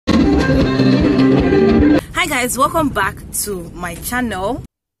Hi guys, welcome back to my channel.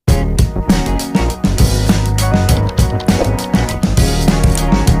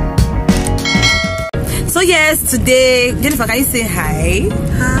 So yes, today, Jennifer, can you say hi?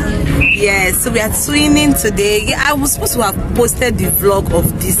 Hi. Yes, so we are twinning today. Yeah, I was supposed to have posted the vlog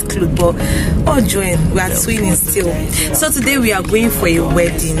of this club, but oh join, we are twinning still. So today we are going for a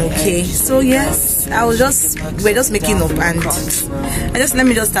wedding, okay? So yes, we're just making up, and let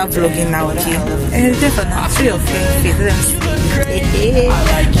me just start vlogging now, okay? Jennifer, now show your face.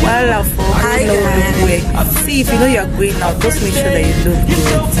 Wow, see, if you know you're going out, just make sure that you look good.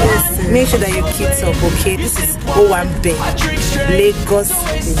 Make sure that you keep up, okay? This is Owambe Lagos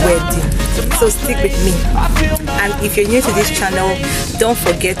wedding. So stick with me. And if you're new to this channel, don't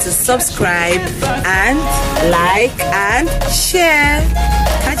forget to subscribe and like and share.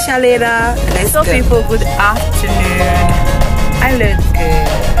 Catch you later. Let's go. People, good afternoon. I look good,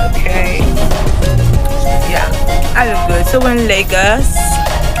 okay? Yeah, I look good. So we're in Lagos.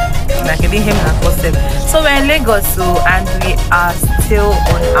 So we're in Lagos, and we are still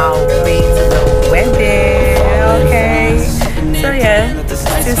on our way to the wedding, okay? So yeah,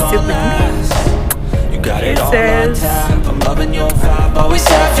 still stick with me. You got it all on tap. I'm loving your vibe, always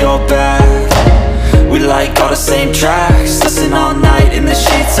have your back. We like all the same tracks, listen all night in the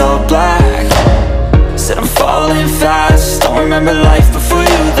sheets all black. Said I'm falling fast, don't remember life before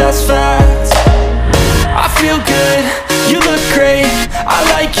you, that's fact. I feel good, you look great, I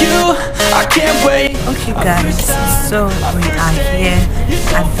like you, I can't wait. Okay guys, so we are here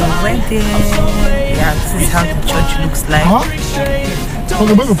at the wedding. Yeah, this is how the church looks like. This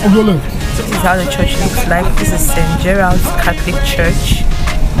is how the church looks like. This is St. Gerald's Catholic Church,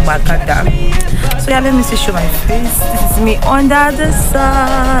 Bagada. So yeah, let me show my face. This is me under the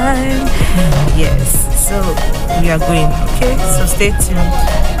sun. Yes, so we are going, okay? So stay tuned.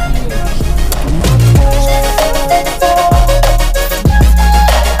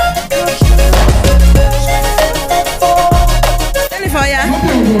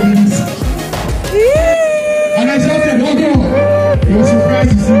 And I shouted, "Oh God!" He was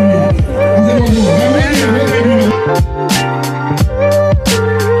surprised to see me. I said, "Oh God,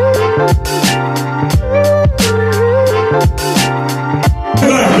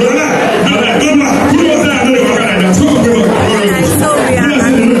 so we are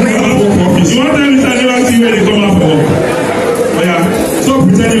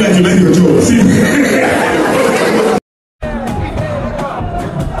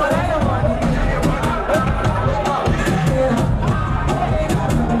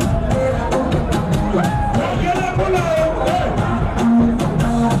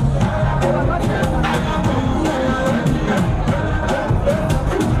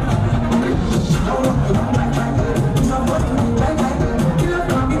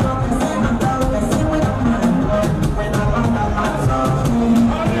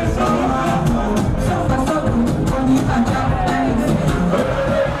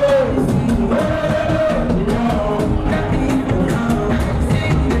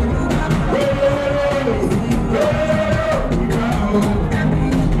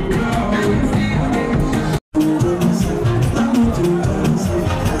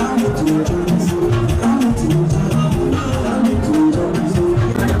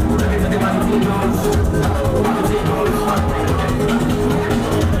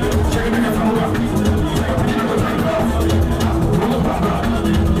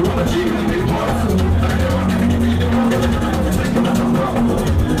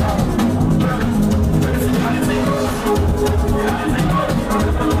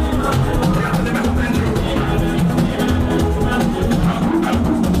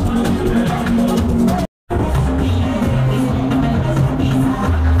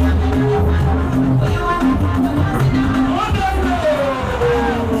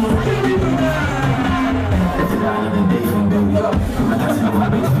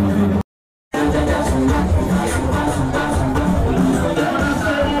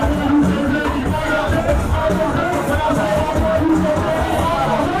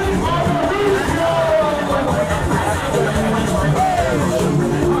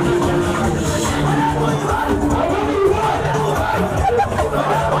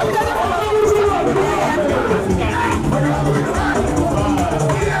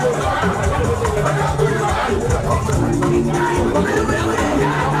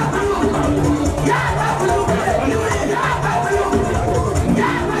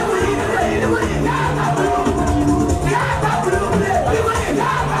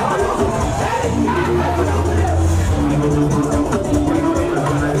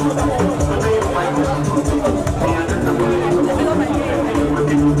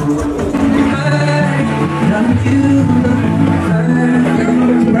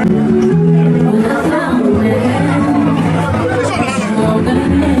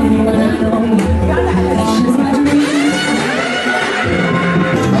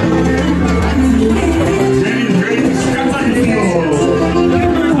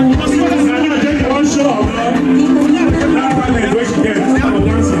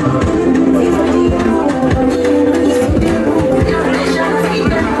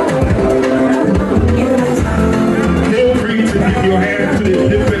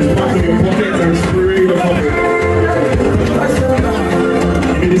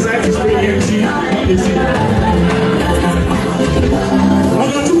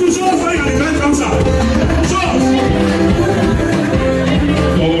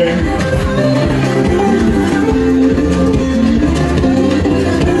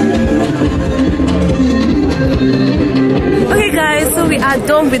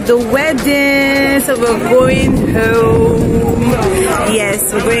with the wedding, so we're going home.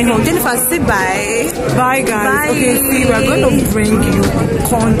 Yes, we're going home. Jennifer, say bye. Bye guys. Bye. Okay, see, we're going to bring you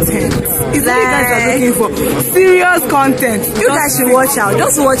content. It's what you guys are looking for. Serious content. You guys should watch out.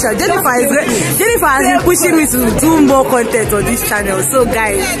 Just watch out. Jennifer has been pushing me to do more content on this channel. So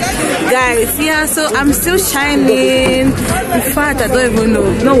guys, yeah, so I'm still shining. In fact, I don't even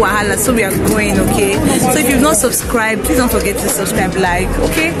know. No wahala. So we are going, okay? So if you've not subscribed, please don't forget to subscribe, like,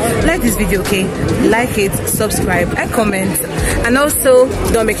 okay? Like this video, okay? Like it, subscribe, and comment. And also,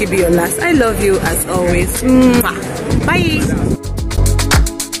 don't make it be your last. I love you as always. Mwah. Bye.